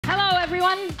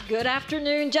everyone. Good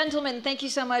afternoon. Gentlemen, thank you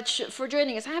so much for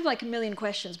joining us. I have like a million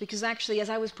questions because actually, as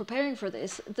I was preparing for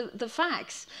this, the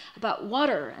facts about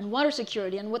water and water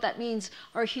security and what that means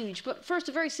are huge. But first,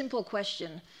 a very simple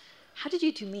question. How did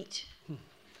you two meet?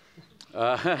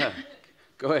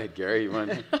 Go ahead, Gary. You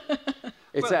want?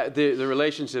 It's the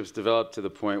relationship's developed to the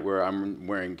point where I'm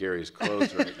wearing Gary's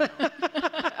clothes right now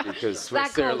because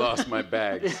Sarah lost my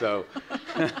bag. So,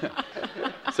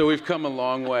 so we've come a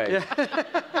long way.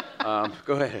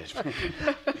 Go ahead.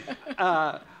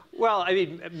 Well, I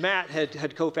mean, Matt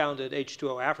had co-founded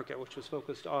H2O Africa, which was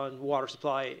focused on water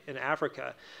supply in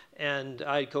Africa, and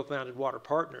I co-founded Water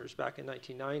Partners back in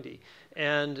 1990.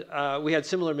 And we had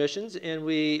similar missions, and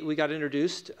we got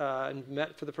introduced and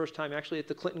met for the first time actually at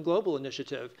the Clinton Global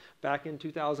Initiative back in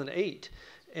 2008.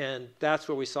 And that's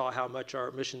where we saw how much our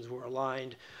missions were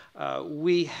aligned.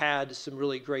 We had some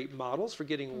really great models for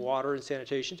getting water and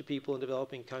sanitation to people in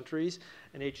developing countries.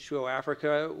 And H2O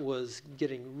Africa was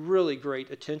getting really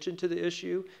great attention to the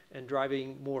issue and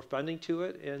driving more funding to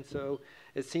it. And so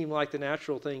it seemed like the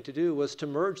natural thing to do was to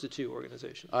merge the two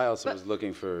organizations. I also was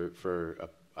looking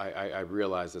I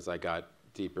realized as I got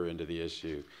deeper into the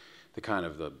issue, the kind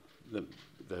of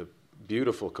the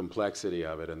beautiful complexity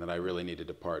of it, and that I really needed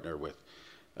to partner with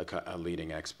a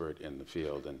leading expert in the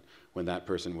field. And when that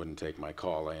person wouldn't take my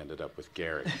call, I ended up with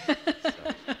Gary. So.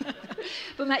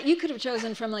 But Matt, you could have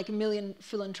chosen from like a million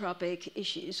philanthropic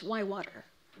issues. Why water?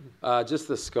 Just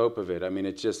the scope of it. I mean,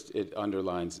 it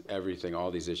underlines everything.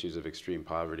 All these issues of extreme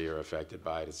poverty are affected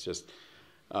by it. It's just,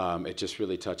 it just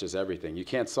really touches everything. You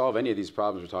can't solve any of these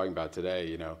problems we're talking about today,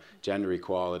 you know, gender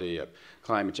equality,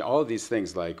 climate change, all of these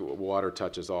things, like water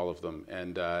touches all of them,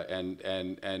 and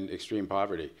extreme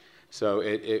poverty. So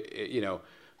you know,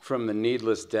 from the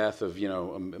needless death of, you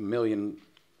know, a million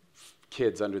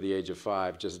kids under the age of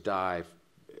 5 just die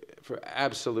for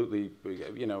absolutely,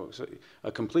 you know,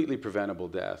 a completely preventable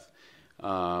death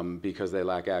because they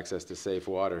lack access to safe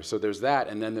water. So there's that,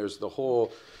 and then there's the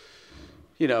whole,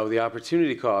 you know, the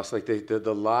opportunity cost, like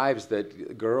the lives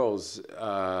that girls,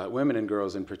 women and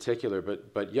girls in particular,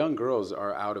 but young girls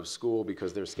are out of school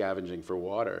because they're scavenging for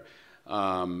water.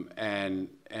 And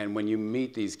when you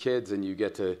meet these kids and you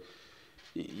get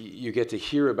to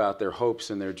hear about their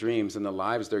hopes and their dreams and the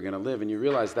lives they're going to live, and you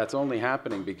realize that's only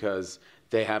happening because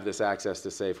they have this access to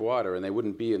safe water, and they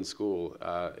wouldn't be in school,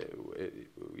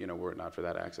 you know, were it not for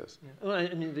that access. Yeah. Well,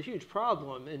 I mean, the huge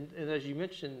problem, and as you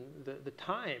mentioned, the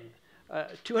time,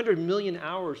 200 million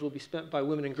hours will be spent by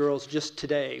women and girls just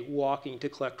today walking to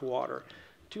collect water.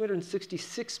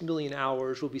 266 million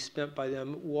hours will be spent by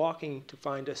them walking to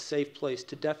find a safe place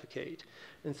to defecate.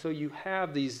 And so you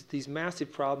have these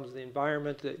massive problems, the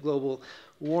environment, the global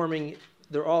warming,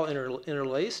 they're all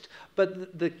interlaced.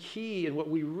 But the key and what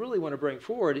we really want to bring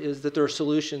forward is that there are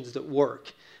solutions that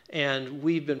work. And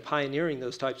we've been pioneering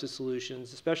those types of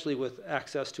solutions, especially with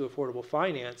access to affordable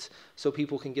finance, so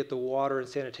people can get the water and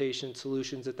sanitation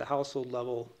solutions at the household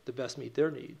level that best meet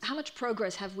their needs. How much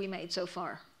progress have we made so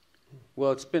far?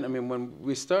 Well, it's been, I mean, when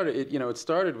we started, you know, it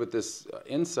started with this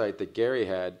insight that Gary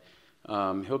had.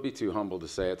 He'll be too humble to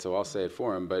say it, so I'll say it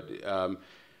for him. But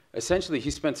essentially, he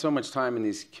spent so much time in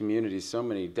these communities, so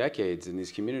many decades in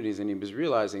these communities, and he was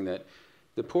realizing that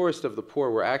the poorest of the poor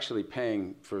were actually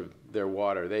paying for their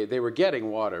water. They were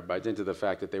getting water by dint of the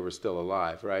fact that they were still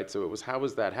alive, right? So it was, how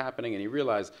was that happening? And he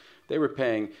realized they were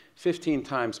paying 15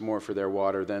 times more for their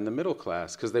water than the middle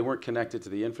class because they weren't connected to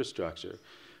the infrastructure.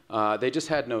 They just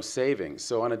had no savings.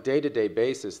 So on a day-to-day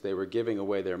basis, they were giving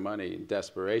away their money in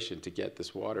desperation to get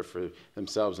this water for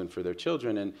themselves and for their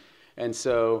children. And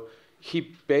so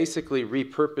he basically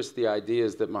repurposed the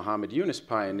ideas that Muhammad Yunus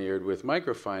pioneered with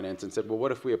microfinance and said, well,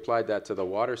 what if we applied that to the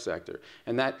water sector?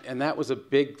 And that was a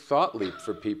big thought leap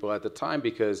for people at the time,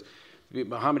 because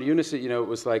Muhammad Yunus, you know, it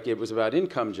was about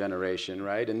income generation,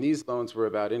 right? And these loans were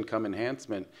about income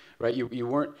enhancement, right? You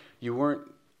weren't.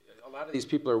 A lot of these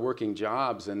people are working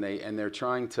jobs, and they're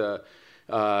trying to.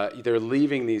 They're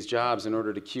leaving these jobs in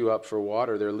order to queue up for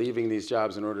water. They're leaving these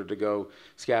jobs in order to go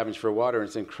scavenge for water. And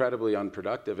it's incredibly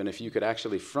unproductive. And if you could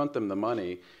actually front them the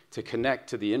money to connect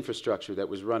to the infrastructure that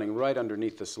was running right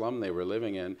underneath the slum they were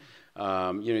living in,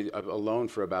 you know, a loan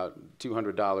for about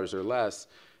 $200 or less,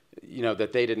 you know,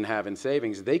 that they didn't have in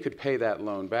savings, they could pay that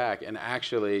loan back and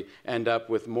actually end up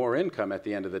with more income at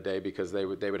the end of the day, because they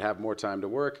would have more time to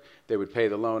work, they would pay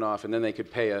the loan off, and then they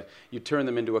could pay you turn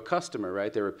them into a customer,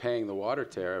 right? They were paying the water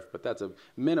tariff, but that's a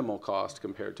minimal cost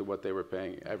compared to what they were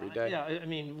paying every day. Yeah, I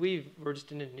mean, we're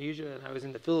just in Indonesia, and I was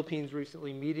in the Philippines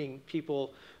recently meeting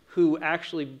people who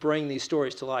actually bring these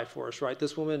stories to life for us, right?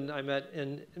 This woman I met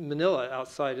in Manila,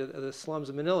 outside of the slums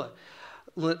of Manila,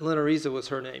 Lenariza was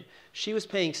her name. She was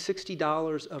paying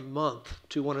 $60 a month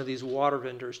to one of these water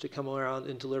vendors to come around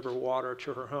and deliver water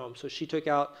to her home. So she took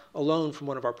out a loan from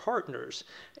one of our partners,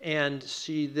 and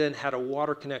she then had a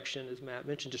water connection, as Matt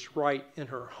mentioned, just right in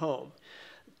her home.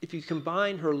 If you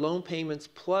combine her loan payments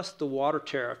plus the water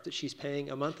tariff that she's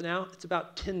paying a month now, it's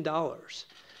about $10.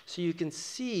 So you can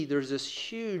see there's this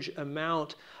huge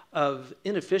amount of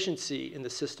inefficiency in the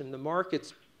system. The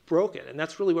market's broken, and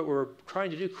that's really what we're trying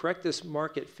to do, correct this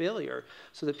market failure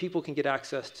so that people can get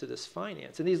access to this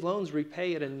finance. And these loans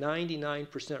repay at a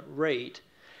 99% rate,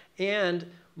 and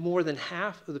more than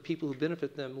half of the people who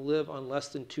benefit them live on less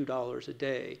than $2 a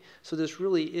day. So this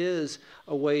really is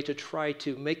a way to try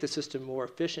to make the system more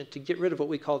efficient, to get rid of what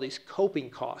we call these coping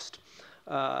costs.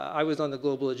 I was on the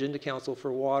Global Agenda Council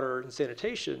for Water and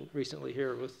Sanitation recently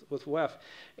here with WEF,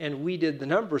 and we did the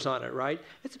numbers on it, right?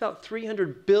 It's about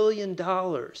 $300 billion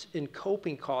in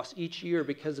coping costs each year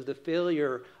because of the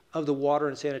failure of the water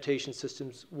and sanitation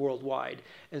systems worldwide.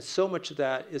 And so much of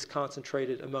that is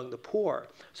concentrated among the poor.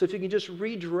 So if you can just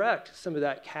redirect some of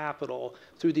that capital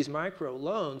through these micro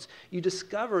loans, you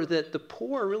discover that the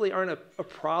poor really aren't a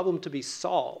problem to be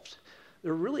solved.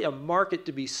 They're really a market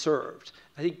to be served.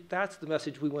 I think that's the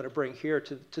message we want to bring here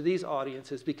to these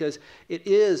audiences, because it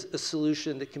is a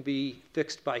solution that can be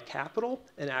fixed by capital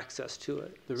and access to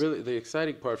it. The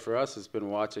exciting part for us has been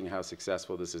watching how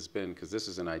successful this has been, because this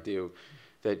is an idea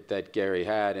that Gary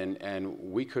had, and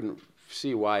we couldn't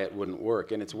see why it wouldn't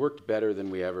work. And it's worked better than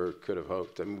we ever could have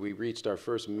hoped. I mean, we reached our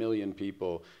first 1 million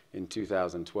people in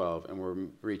 2012, and we're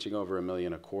reaching over 1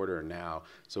 million a quarter now.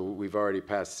 So we've already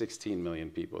passed 16 million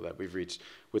people that we've reached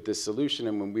with this solution.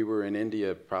 And when we were in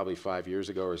India probably 5 years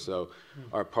ago or so,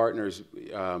 our partners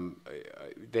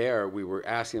there, we were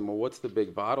asking them, well, what's the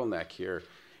big bottleneck here?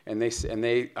 And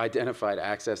they identified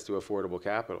access to affordable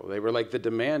capital. They were like, the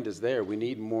demand is there. We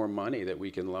need more money that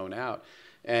we can loan out.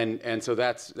 And so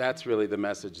that's really the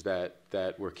message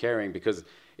that we're carrying, because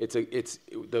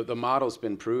the model's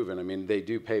been proven. I mean, they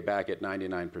do pay back at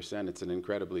 99%. It's an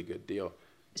incredibly good deal.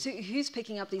 So who's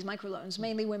picking up these microloans?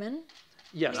 Mainly women?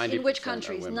 Yes. In which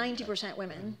countries? 90%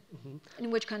 women. Mm-hmm.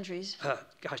 In which countries?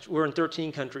 Gosh, we're in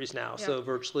 13 countries now, yeah. So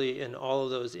virtually in all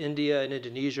of those. India and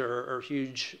Indonesia are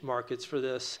huge markets for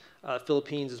this.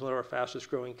 Philippines is one of our fastest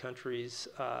growing countries.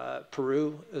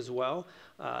 Peru as well.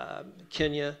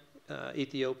 Kenya.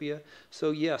 Ethiopia.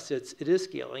 So yes, it is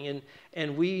scaling,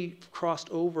 and we crossed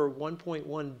over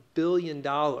 $1.1 billion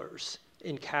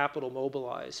in capital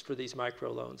mobilized for these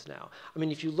microloans now. I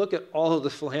mean, if you look at all of the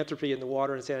philanthropy in the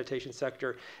water and sanitation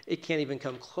sector, it can't even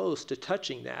come close to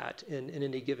touching that in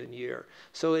any given year.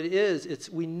 So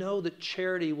we know that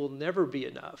charity will never be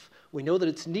enough. We know that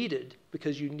it's needed,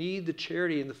 because you need the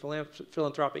charity and the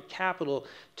philanthropic capital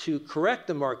to correct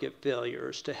the market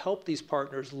failures, to help these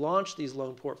partners launch these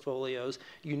loan portfolios.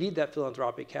 You need that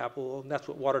philanthropic capital, and that's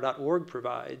what water.org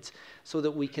provides, so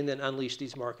that we can then unleash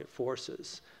these market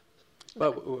forces.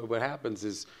 But what happens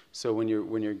is, so when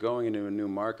you're going into a new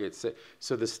market,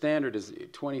 so the standard is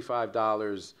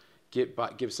 $25,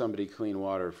 give somebody clean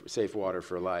water, safe water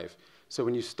for life. So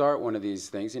when you start one of these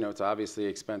things, it's obviously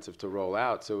expensive to roll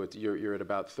out, so you're at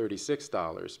about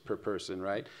 $36 per person,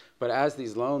 right? But as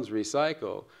these loans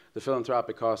recycle, the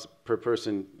philanthropic cost per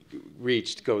person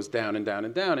reached goes down and down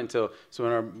and down until, so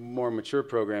in our more mature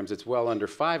programs, it's well under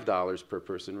 $5 per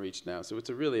person reached now. So it's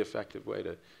a really effective way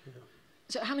to...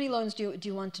 So how many loans do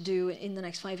you want to do in the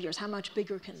next 5 years? How much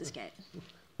bigger can this get?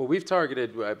 Well, we've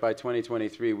targeted by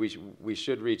 2023, we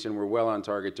should reach, and we're well on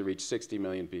target to reach 60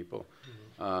 million people.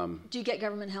 Do you get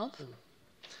government help?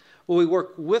 Well, we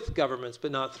work with governments,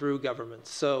 but not through governments.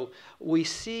 So we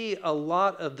see a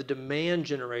lot of the demand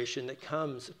generation that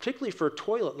comes, particularly for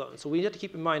toilet loans. So we have to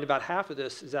keep in mind about half of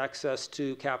this is access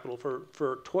to capital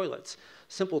for toilets,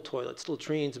 simple toilets,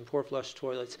 latrines and poor flush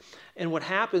toilets. And what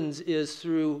happens is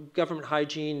through government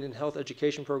hygiene and health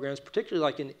education programs, particularly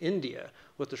like in India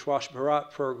with the Swachh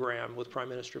Bharat program with Prime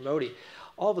Minister Modi,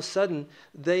 all of a sudden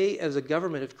they as a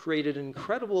government have created an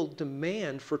incredible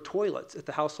demand for toilets at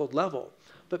the household level.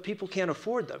 But people can't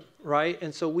afford them, right?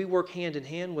 And so we work hand in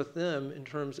hand with them in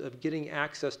terms of getting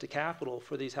access to capital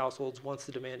for these households once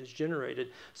the demand is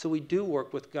generated. So we do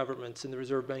work with governments and the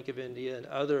Reserve Bank of India and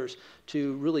others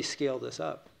to really scale this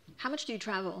up. How much do you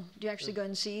travel? Do you actually go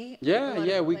and see?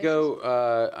 Yeah, we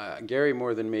go. Gary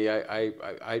more than me.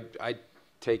 I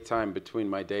take time between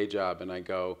my day job and I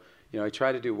go. I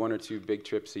try to do 1 or 2 big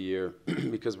trips a year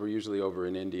because we're usually over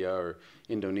in India or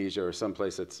Indonesia or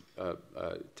someplace that's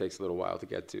takes a little while to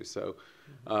get to. So,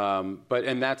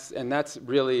 that's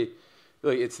really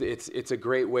it's a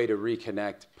great way to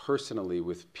reconnect personally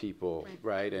with people,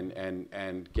 right?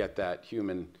 And get that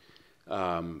human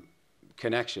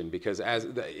connection, because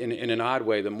in an odd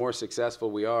way, the more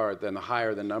successful we are, then the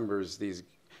higher the numbers these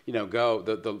go,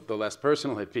 the less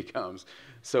personal it becomes.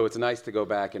 So it's nice to go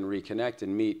back and reconnect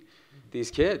and meet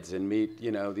these kids and meet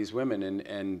these women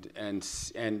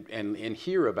and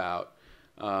hear about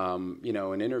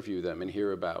and interview them and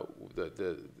hear about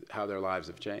how their lives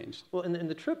have changed. Well, and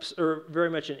the trips are very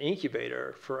much an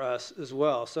incubator for us as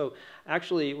well. So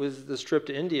actually, it was this trip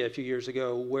to India a few years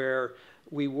ago where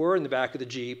we were in the back of the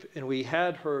Jeep, and we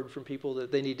had heard from people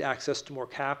that they need access to more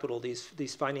capital,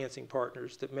 these financing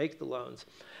partners that make the loans.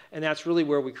 And that's really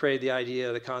where we created the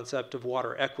idea, the concept of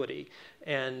water equity.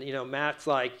 And Matt's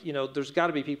like, there's got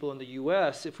to be people in the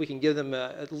U.S., if we can give them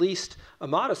at least a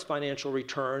modest financial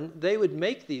return, they would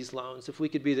make these loans if we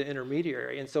could be the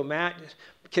intermediary. And so Matt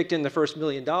kicked in the first $1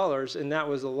 million, and that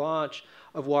was the launch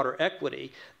of Water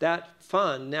Equity. That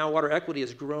fund, now Water Equity,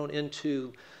 has grown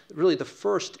into really the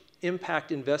first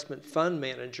impact investment fund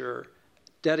manager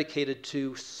dedicated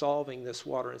to solving this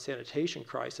water and sanitation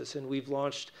crisis. And we've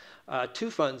launched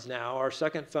 2 funds now. Our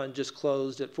second fund just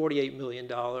closed at $48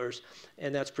 million,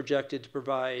 and that's projected to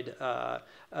provide a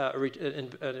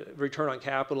return on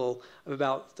capital of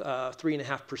about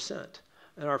 3.5%.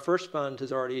 And our first fund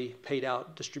has already paid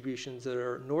out distributions that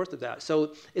are north of that.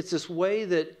 So it's this way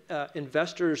that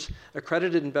investors,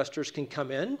 accredited investors, can come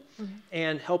in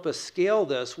and help us scale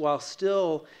this while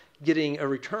still getting a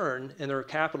return and their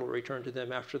capital return to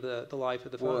them after the life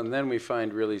of the fund. Well, and then we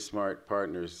find really smart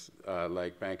partners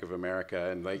like Bank of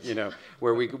America and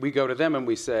where we go to them and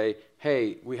we say,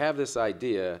 hey, we have this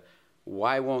idea.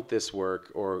 Why won't this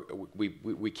work? Or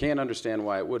we can't understand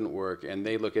why it wouldn't work. And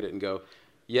they look at it and go,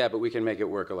 yeah, but we can make it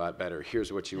work a lot better.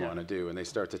 Here's what you want to do. And they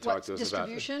start to talk to us about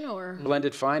distribution or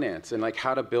blended finance and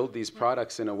how to build these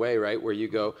products in a way, right, where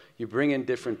you bring in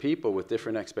different people with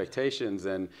different expectations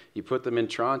and you put them in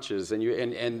tranches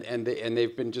and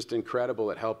they've been just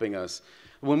incredible at helping us.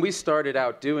 When we started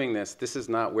out doing this is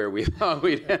not where we thought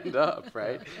we'd end up,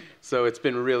 right? So it's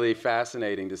been really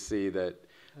fascinating to see that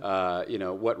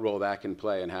what role that can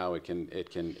play and how it can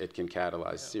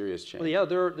catalyze serious change. Well, yeah,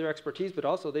 their expertise, but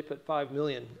also they put $5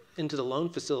 million into the loan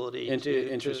facility.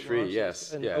 Interest-free,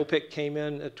 yes. And OPIC came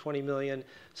in at $20 million.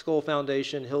 Skoll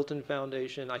Foundation, Hilton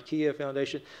Foundation, IKEA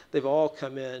Foundation, they've all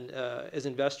come in as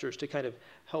investors to kind of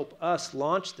help us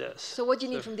launch this. So what do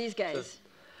you need from these guys?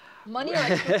 Money or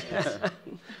expertise?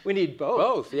 We need both.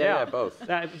 Both, yeah, both.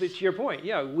 But to your point,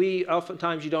 we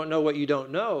oftentimes you don't know what you don't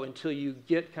know until you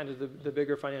get kind of the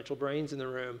bigger financial brains in the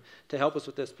room to help us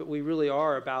with this. But we really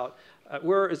are about,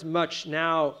 we're as much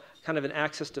now kind of an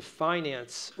access to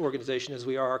finance organization as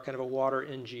we are kind of a water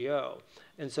NGO.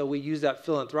 And so we use that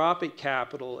philanthropic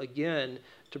capital, again,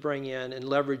 to bring in and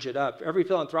leverage it up. Every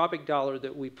philanthropic dollar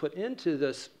that we put into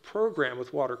this program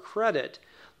with Water Credit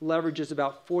leverages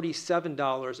about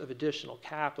 $47 of additional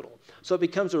capital. So it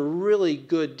becomes a really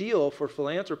good deal for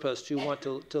philanthropists who want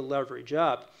to leverage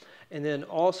up. And then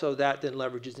also that then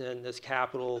leverages in this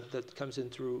capital that comes in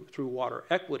through Water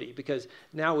Equity, because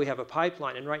now we have a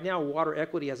pipeline. And right now, Water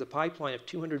Equity has a pipeline of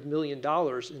 $200 million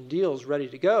in deals ready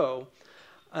to go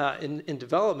in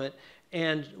development.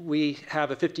 And we have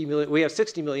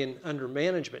 $60 million under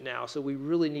management now. So we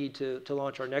really need to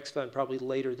launch our next fund probably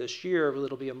later this year.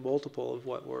 It'll be a multiple of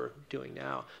what we're doing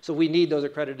now. So we need those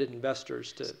accredited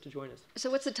investors to join us. So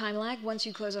what's the time lag once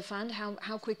you close a fund?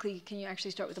 How quickly can you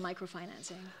actually start with the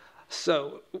microfinancing?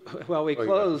 So, well,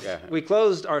 we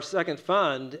closed our second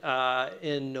fund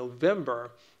in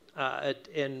November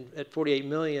at $48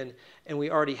 million, and we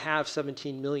already have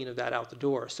 $17 million of that out the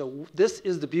door. So this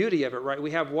is the beauty of it, right?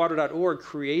 We have water.org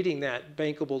creating that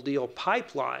bankable deal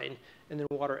pipeline, and then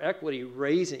Water Equity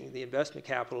raising the investment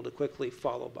capital to quickly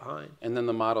follow behind. And then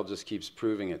the model just keeps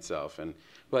proving itself. And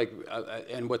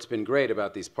and what's been great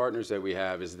about these partners that we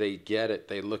have is they get it,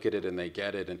 they look at it, and they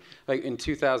get it. And in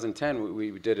 2010,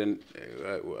 we did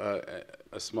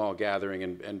a small gathering,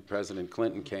 and President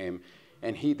Clinton came.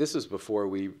 And this was before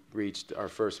we reached our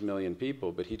first 1 million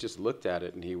people, but he just looked at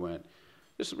it and he went,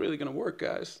 this is really going to work,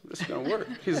 guys. This is going to work.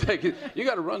 He's like, you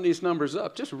got to run these numbers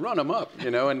up. Just run them up,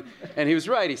 And he was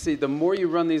right. He said, the more you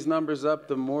run these numbers up,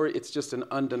 the more it's just an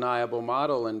undeniable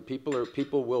model, and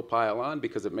people will pile on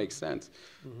because it makes sense.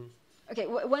 Mm-hmm. Okay,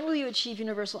 when will you achieve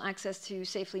universal access to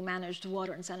safely managed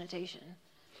water and sanitation?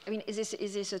 I mean, is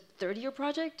this a 30-year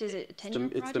project? Is it a 10-year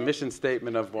project? It's the mission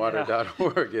statement of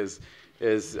water.org is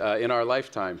in our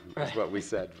lifetime, is what we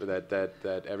said,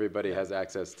 that everybody has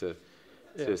access to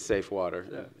to safe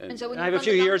water. And so when I have a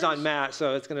few years on Matt,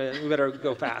 so we better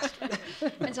go fast.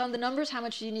 And so on the numbers, how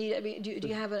much do you need? I mean, do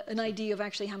you have an idea of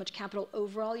actually how much capital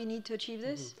overall you need to achieve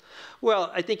this?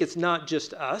 Well, I think it's not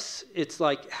just us. It's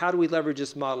like, how do we leverage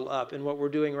this model up? And what we're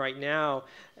doing right now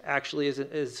actually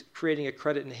is creating a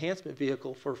credit enhancement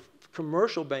vehicle for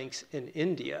commercial banks in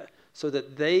India so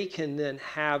that they can then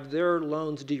have their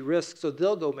loans de-risked, so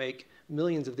they'll go make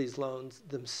millions of these loans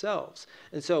themselves.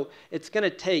 And so it's going to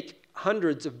take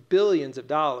hundreds of billions of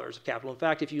dollars of capital. In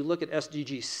fact, if you look at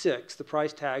SDG 6, the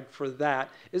price tag for that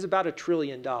is about $1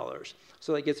 trillion.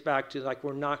 So that gets back to, like,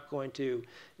 we're not going to,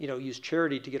 use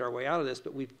charity to get our way out of this,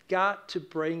 but we've got to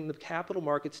bring the capital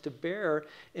markets to bear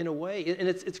in a way. And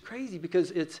it's crazy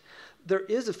because there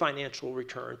is a financial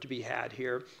return to be had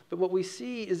here, but what we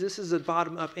see is this is a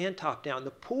bottom up and top down.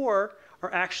 The poor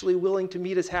are actually willing to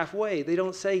meet us halfway. They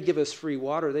don't say, give us free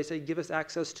water. They say, give us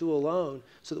access to a loan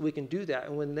so that we can do that.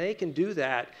 And when they can do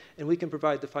that and we can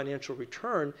provide the financial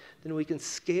return, then we can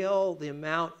scale the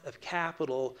amount of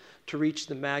capital to reach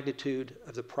the magnitude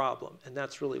of the problem. And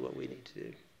that's really what we need to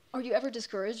do. Are you ever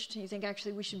discouraged? Do you think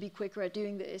actually we should be quicker at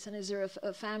doing this? And is there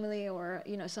a family or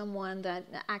someone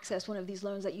that accessed one of these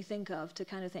loans that you think of to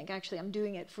kind of think, actually, I'm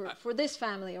doing it for this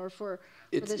family or for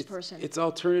this person? It's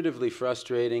alternatively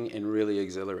frustrating and really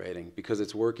exhilarating because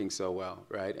it's working so well,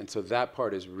 right? And so that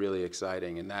part is really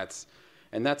exciting, and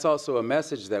that's also a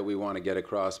message that we want to get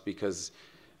across because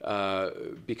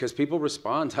people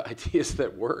respond to ideas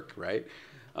that work, right?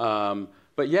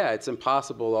 But yeah, it's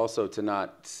impossible also to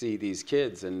not see these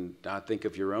kids and not think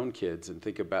of your own kids and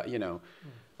think about,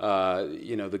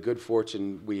 the good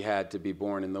fortune we had to be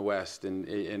born in the West and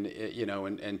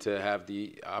to have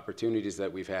the opportunities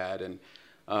that we've had. And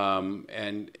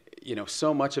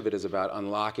so much of it is about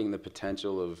unlocking the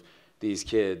potential of these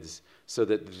kids so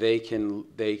that they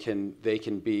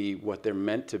can be what they're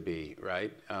meant to be,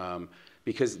 right?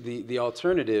 Because the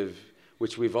alternative,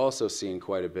 which we've also seen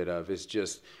quite a bit of, is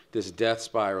just this death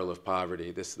spiral of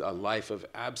poverty, a life of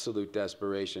absolute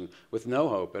desperation with no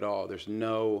hope at all. There's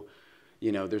no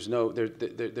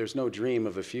dream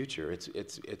of a future.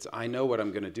 It's I know what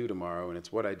I'm going to do tomorrow, and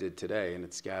it's what I did today, and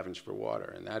it's scavenge for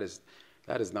water, and that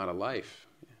is not a life.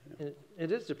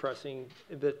 It is depressing,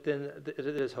 but then it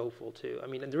is hopeful too. I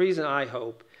mean, and the reason I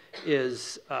hope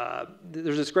is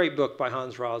there's this great book by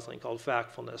Hans Rosling called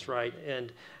Factfulness, right?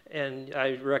 And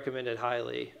I recommend it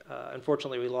highly.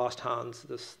 Unfortunately, we lost Hans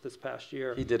this past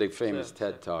year. He did a famous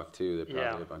TED Talk too that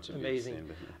probably a bunch of amazing. You have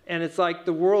seen. And it's like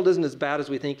the world isn't as bad as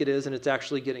we think it is, and it's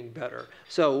actually getting better.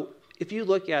 So if you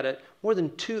look at it, more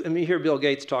than you hear Bill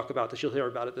Gates talk about this. You'll hear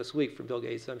about it this week from Bill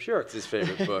Gates, I'm sure. It's his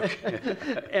favorite book.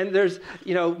 And there's,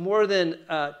 more than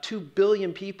 2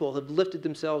 billion people have lifted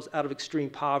themselves out of extreme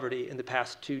poverty in the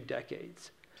past 2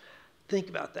 decades. Think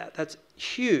about that. That's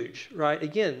huge, right?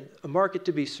 Again, a market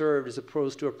to be served as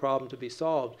opposed to a problem to be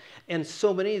solved. And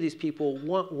so many of these people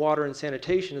want water and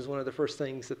sanitation as one of the first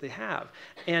things that they have.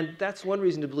 And that's one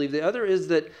reason to believe. The other is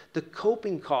that the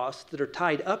coping costs that are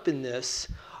tied up in this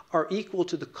are equal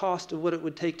to the cost of what it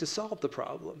would take to solve the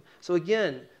problem. So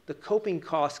again, the coping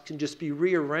costs can just be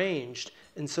rearranged,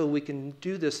 and so we can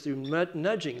do this through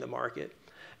nudging the market.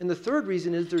 And the third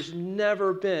reason is there's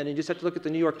never been, and you just have to look at the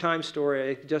New York Times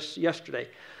story just yesterday,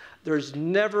 there's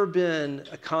never been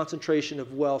a concentration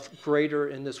of wealth greater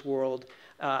in this world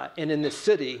and in this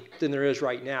city than there is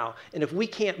right now. And if we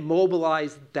can't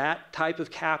mobilize that type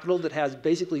of capital that has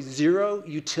basically zero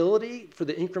utility for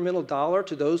the incremental dollar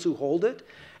to those who hold it,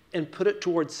 and put it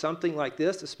towards something like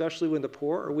this, especially when the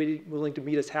poor are willing to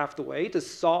meet us half the way to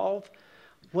solve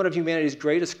one of humanity's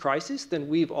greatest crises, then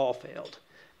we've all failed.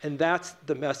 And that's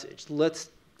the message. Let's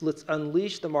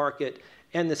unleash the market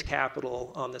and this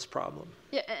capital on this problem.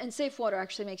 Yeah, and safe water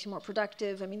actually makes you more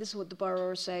productive. I mean, this is what the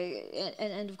borrowers say.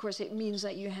 And of course, it means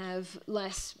that you have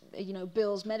less,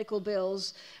 bills, medical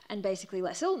bills, and basically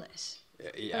less illness.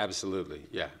 Yeah, absolutely,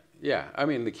 yeah. Yeah, I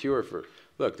mean, the cure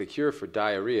for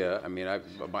diarrhea, I mean,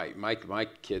 my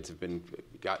kids have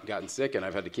gotten sick, and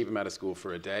I've had to keep them out of school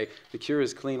for a day. The cure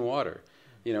is clean water.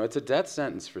 It's a death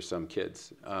sentence for some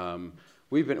kids.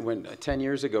 10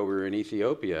 years ago, we were in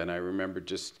Ethiopia, and I remember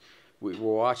we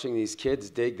were watching these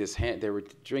kids dig this they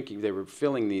were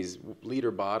filling these liter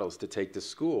bottles to take to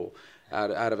school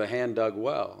out of a hand-dug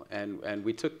well. And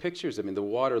we took pictures. I mean, the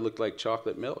water looked like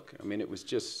chocolate milk. I mean, it was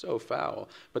just so foul.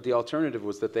 But the alternative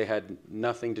was that they had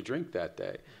nothing to drink that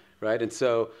day, right? And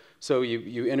so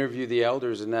you interview the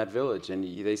elders in that village, and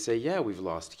they say, yeah, we've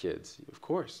lost kids. Of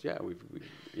course, yeah,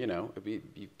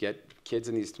 you get kids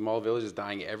in these small villages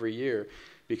dying every year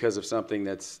because of something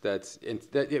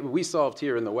that we solved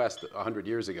here in the West 100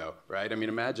 years ago, right? I mean,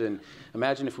 imagine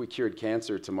if we cured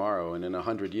cancer tomorrow, and in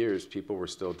 100 years people were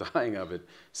still dying of it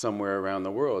somewhere around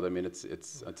the world. I mean,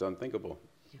 it's unthinkable.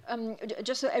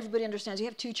 Just so everybody understands, you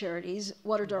have two charities,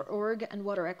 Water.org and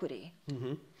WaterEquity.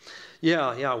 Mm-hmm.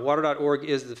 Yeah. Water.org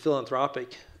is the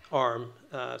philanthropic arm,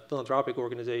 philanthropic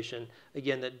organization,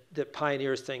 again, that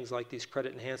pioneers things like these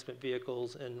credit enhancement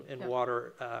vehicles and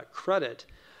water credit.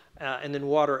 And then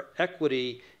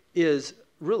WaterEquity is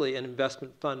really an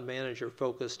investment fund manager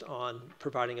focused on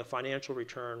providing a financial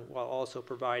return while also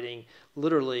providing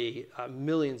literally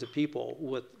millions of people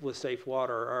with safe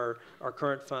water. Our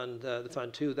current fund, the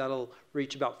Fund 2, that'll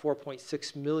reach about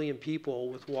 4.6 million people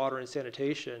with water and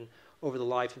sanitation over the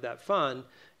life of that fund.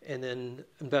 And then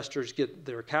investors get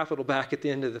their capital back at the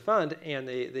end of the fund, and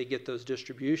they get those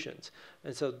distributions.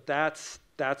 And so that's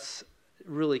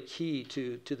really key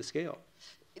to the scale.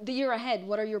 The year ahead,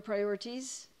 what are your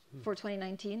priorities for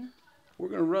 2019? We're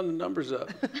going to run the numbers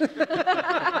up.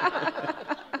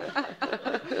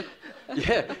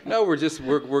 Yeah, no,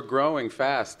 we're growing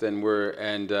fast, and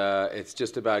it's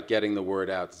just about getting the word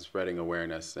out and spreading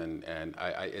awareness, and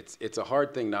it's a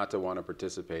hard thing not to want to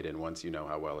participate in once you know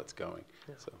how well it's going.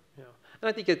 Yeah. So. Yeah. And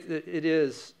I think it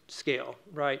is scale,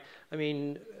 right? I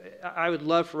mean, I would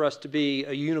love for us to be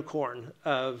a unicorn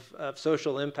of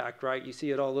social impact, right? You see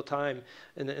it all the time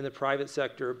in the private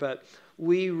sector, but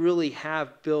we really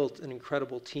have built an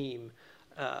incredible team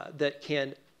that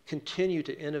can continue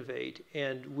to innovate,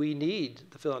 and we need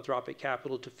the philanthropic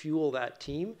capital to fuel that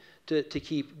team to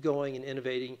keep going and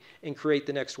innovating and create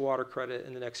the next water credit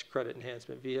and the next credit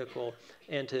enhancement vehicle,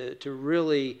 and to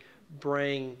really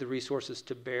bring the resources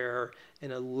to bear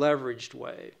in a leveraged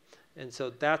way. And so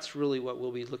that's really what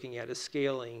we'll be looking at, is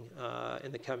scaling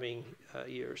in the coming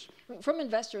years. From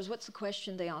investors, what's the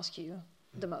question they ask you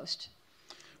the most?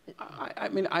 I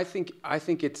mean, I think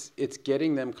it's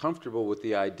getting them comfortable with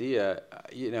the idea.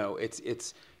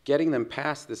 It's getting them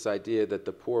past this idea that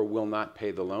the poor will not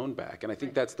pay the loan back. And I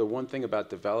think that's the one thing about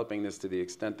developing this to the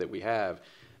extent that we have,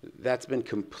 that's been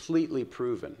completely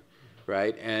proven.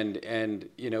 Right, and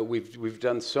we've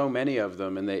done so many of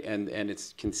them, and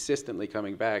it's consistently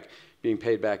coming back, being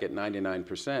paid back at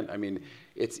 99%. I mean,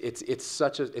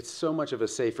 it's so much of a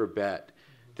safer bet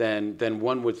than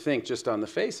one would think just on the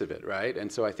face of it, right? And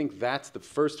so I think that's the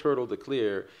first hurdle to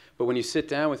clear. But when you sit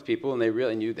down with people and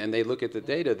they look at the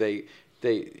data,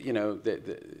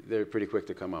 they're pretty quick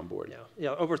to come on board.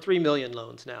 Yeah, over 3 million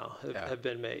loans now have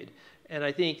been made, and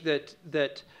I think that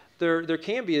there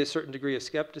can be a certain degree of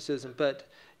skepticism, but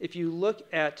if you look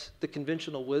at the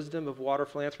conventional wisdom of water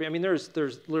philanthropy, I mean, there's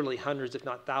literally hundreds, if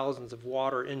not thousands, of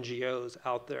water NGOs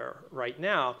out there right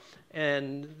now,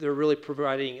 and they're really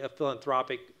providing a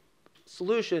philanthropic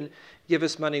solution. Give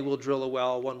us money, we'll drill a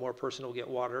well, one more person will get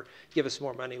water. Give us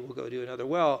more money, we'll go do another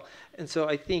well. And so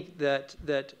I think that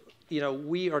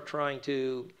we are trying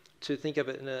to think of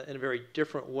it in a very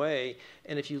different way.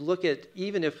 And if you look at,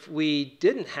 even if we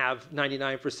didn't have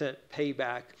 99%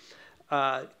 payback,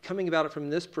 coming about it from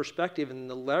this perspective, and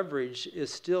the leverage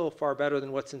is still far better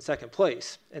than what's in second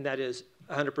place, and that is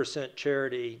 100%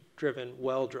 charity-driven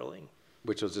well drilling.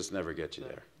 Which will just never get you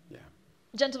there. Yeah.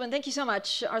 Gentlemen, thank you so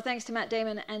much. Our thanks to Matt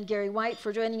Damon and Gary White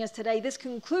for joining us today. This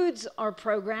concludes our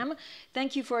program.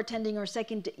 Thank you for attending our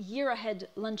second Year Ahead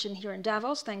luncheon here in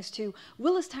Davos. Thanks to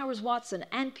Willis Towers Watson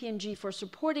and P&G for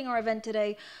supporting our event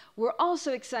today. We're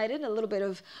also excited, a little bit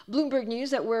of Bloomberg news,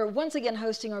 that we're once again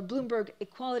hosting our Bloomberg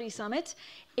Equality Summit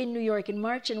in New York in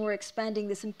March, and we're expanding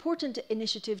this important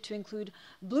initiative to include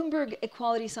Bloomberg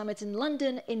Equality Summits in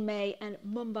London in May and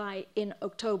Mumbai in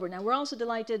October. Now, we're also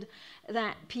delighted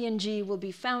that P&G will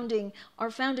be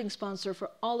our founding sponsor for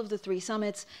all of the 3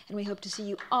 summits, and we hope to see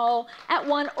you all at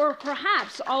one or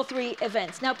perhaps all 3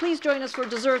 events. Now, please join us for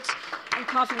desserts and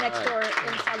coffee next door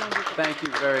in Salon. Thank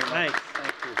you very much. Thanks.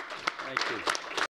 Thank you. Thank you.